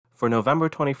For November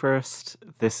 21st,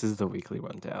 this is the weekly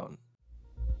rundown.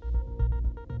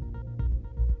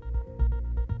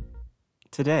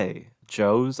 Today,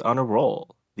 Joe's on a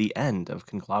roll, the end of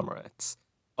conglomerates,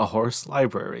 a horse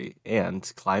library,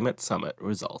 and climate summit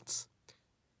results.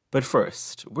 But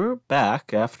first, we're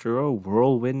back after a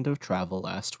whirlwind of travel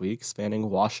last week spanning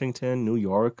Washington, New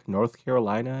York, North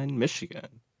Carolina, and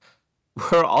Michigan.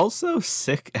 We're also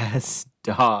sick as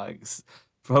dogs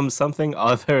from something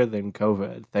other than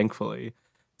COVID, thankfully.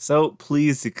 So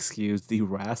please excuse the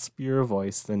raspier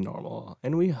voice than normal,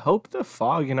 and we hope the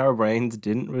fog in our brains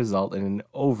didn't result in an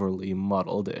overly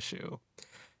muddled issue.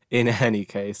 In any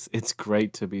case, it's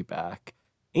great to be back,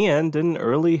 and an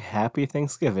early happy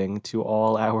Thanksgiving to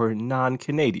all our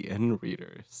non-Canadian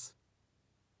readers.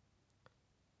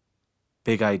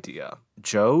 Big idea.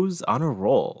 Joe's on a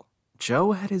roll.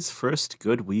 Joe had his first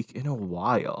good week in a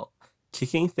while,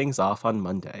 kicking things off on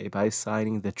Monday by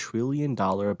signing the $1 trillion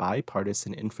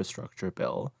bipartisan infrastructure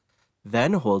bill,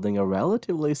 then holding a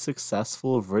relatively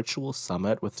successful virtual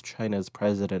summit with China's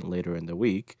president later in the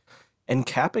week, and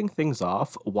capping things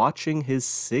off watching his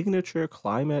signature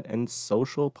climate and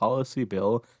social policy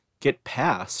bill get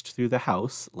passed through the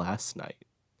House last night.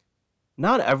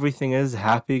 Not everything is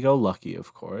happy-go-lucky,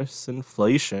 of course.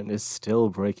 Inflation is still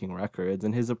breaking records,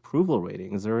 and his approval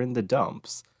ratings are in the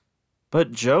dumps.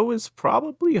 But Joe is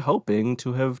probably hoping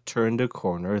to have turned a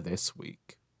corner this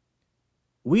week.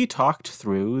 We talked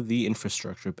through the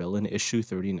infrastructure bill in issue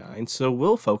 39, so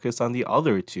we'll focus on the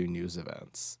other two news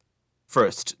events.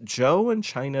 First, Joe and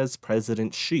China's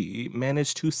President Xi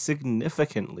managed to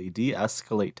significantly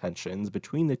de-escalate tensions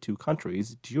between the two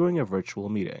countries during a virtual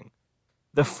meeting.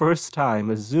 The first time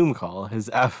a Zoom call has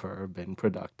ever been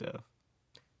productive.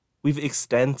 We've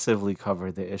extensively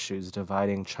covered the issues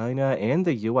dividing China and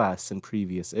the US in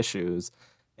previous issues,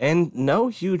 and no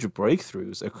huge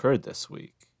breakthroughs occurred this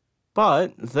week.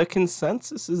 But the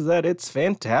consensus is that it's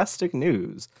fantastic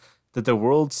news that the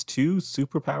world's two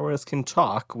superpowers can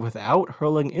talk without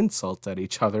hurling insults at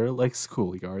each other like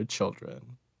schoolyard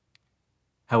children.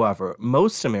 However,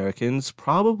 most Americans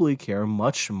probably care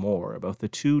much more about the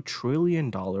 $2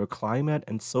 trillion climate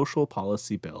and social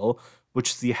policy bill,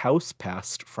 which the House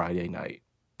passed Friday night.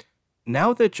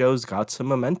 Now that Joe's got some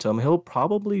momentum, he'll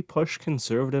probably push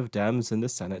conservative Dems in the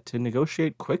Senate to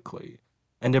negotiate quickly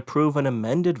and approve an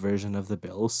amended version of the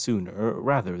bill sooner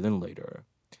rather than later.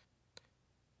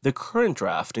 The current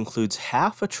draft includes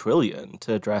 $500 billion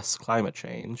to address climate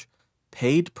change,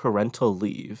 paid parental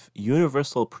leave,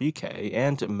 universal pre-K,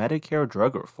 and Medicare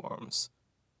drug reforms.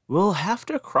 We'll have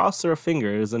to cross our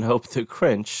fingers and hope the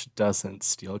Grinch doesn't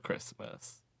steal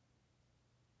Christmas.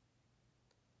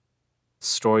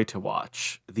 Story to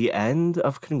watch: the end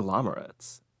of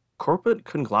conglomerates. Corporate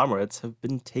conglomerates have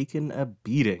been taking a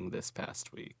beating this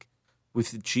past week,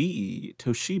 with GE,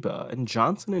 Toshiba, and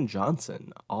Johnson &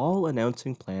 Johnson all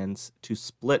announcing plans to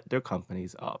split their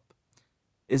companies up.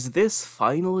 Is this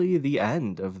finally the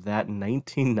end of that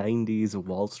 1990s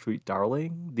Wall Street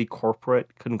darling, the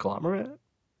corporate conglomerate?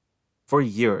 For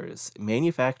years,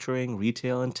 manufacturing,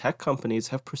 retail, and tech companies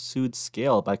have pursued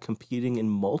scale by competing in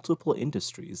multiple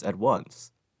industries at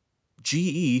once.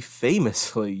 GE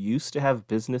famously used to have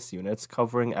business units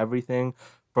covering everything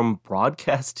from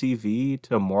broadcast TV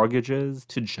to mortgages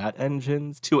to jet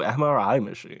engines to MRI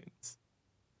machines.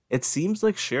 It seems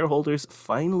like shareholders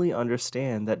finally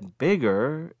understand that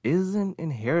bigger isn't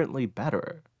inherently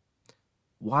better.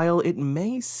 While it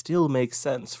may still make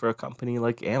sense for a company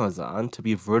like Amazon to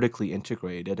be vertically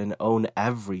integrated and own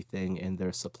everything in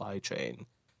their supply chain,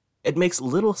 it makes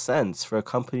little sense for a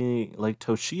company like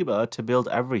Toshiba to build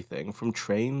everything from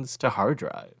trains to hard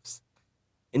drives.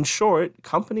 In short,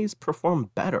 companies perform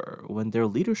better when their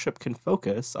leadership can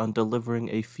focus on delivering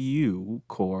a few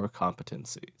core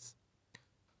competencies.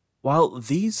 While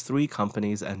these three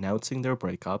companies announcing their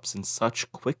breakups in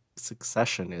such quick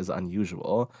succession is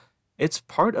unusual, it's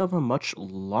part of a much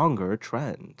longer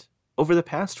trend. Over the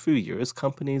past few years,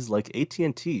 companies like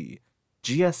AT&T,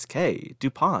 GSK,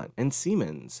 DuPont, and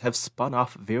Siemens have spun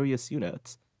off various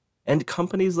units, and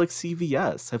companies like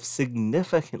CVS have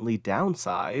significantly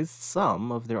downsized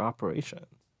some of their operations.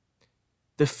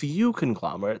 The few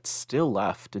conglomerates still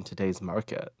left in today's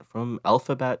market, from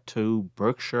Alphabet to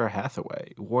Berkshire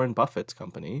Hathaway, Warren Buffett's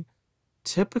company,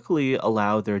 typically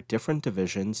allow their different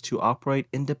divisions to operate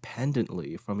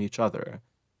independently from each other,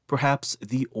 perhaps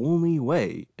the only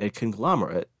way a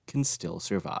conglomerate can still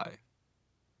survive.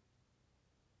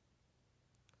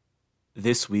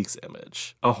 This week's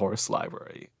image, a horse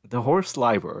library. The horse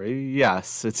library,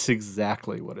 yes, it's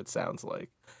exactly what it sounds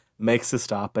like, makes a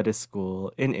stop at a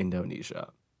school in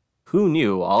Indonesia. Who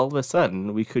knew all of a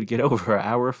sudden we could get over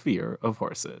our fear of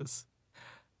horses?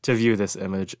 To view this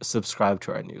image, subscribe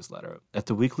to our newsletter at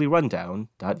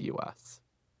theweeklyrundown.us.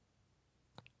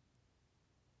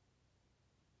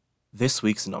 This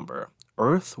week's number: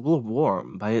 Earth will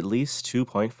warm by at least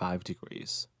 2.5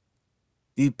 degrees.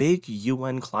 The big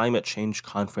UN climate change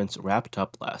conference wrapped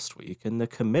up last week, and the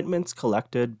commitments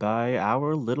collected by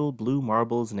our little blue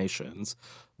marbles nations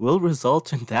will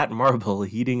result in that marble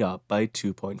heating up by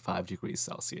 2.5 degrees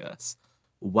Celsius,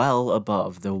 well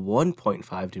above the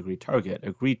 1.5 degree target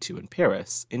agreed to in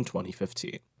Paris in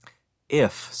 2015.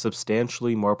 If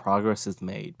substantially more progress is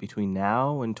made between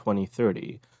now and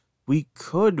 2030, we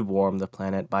could warm the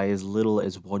planet by as little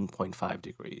as 1.5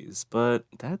 degrees, but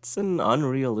that's an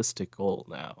unrealistic goal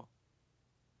now.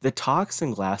 The talks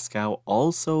in Glasgow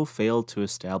also failed to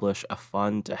establish a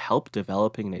fund to help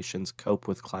developing nations cope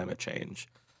with climate change,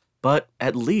 but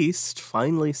at least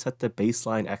finally set the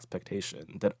baseline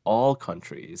expectation that all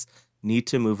countries need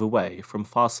to move away from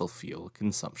fossil fuel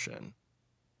consumption.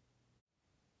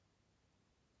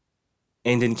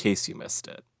 And in case you missed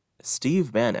it,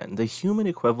 Steve Bannon, the human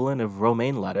equivalent of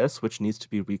romaine lettuce, which needs to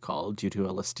be recalled due to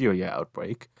a listeria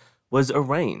outbreak, was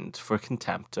arraigned for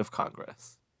contempt of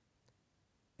Congress.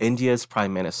 India's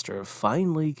prime minister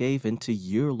finally gave in to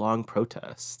year-long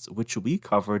protests, which we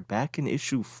covered back in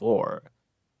issue 4,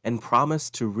 and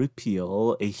promised to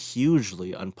repeal a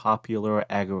hugely unpopular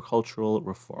agricultural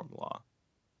reform law.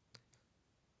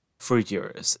 For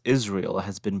years, Israel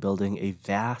has been building a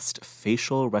vast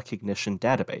facial recognition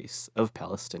database of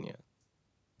Palestinians.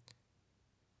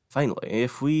 Finally,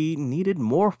 if we needed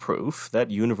more proof that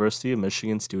University of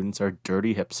Michigan students are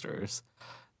dirty hipsters,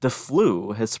 the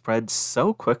flu has spread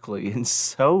so quickly and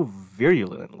so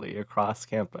virulently across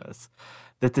campus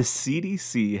that the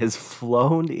CDC has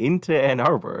flown into Ann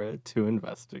Arbor to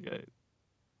investigate.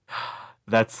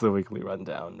 That's the Weekly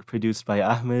Rundown, produced by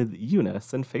Ahmed,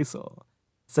 Yunus, and Faisal.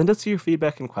 Send us your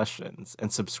feedback and questions,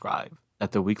 and subscribe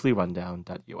at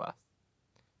theweeklyrundown.us.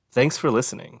 Thanks for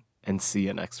listening, and see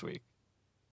you next week.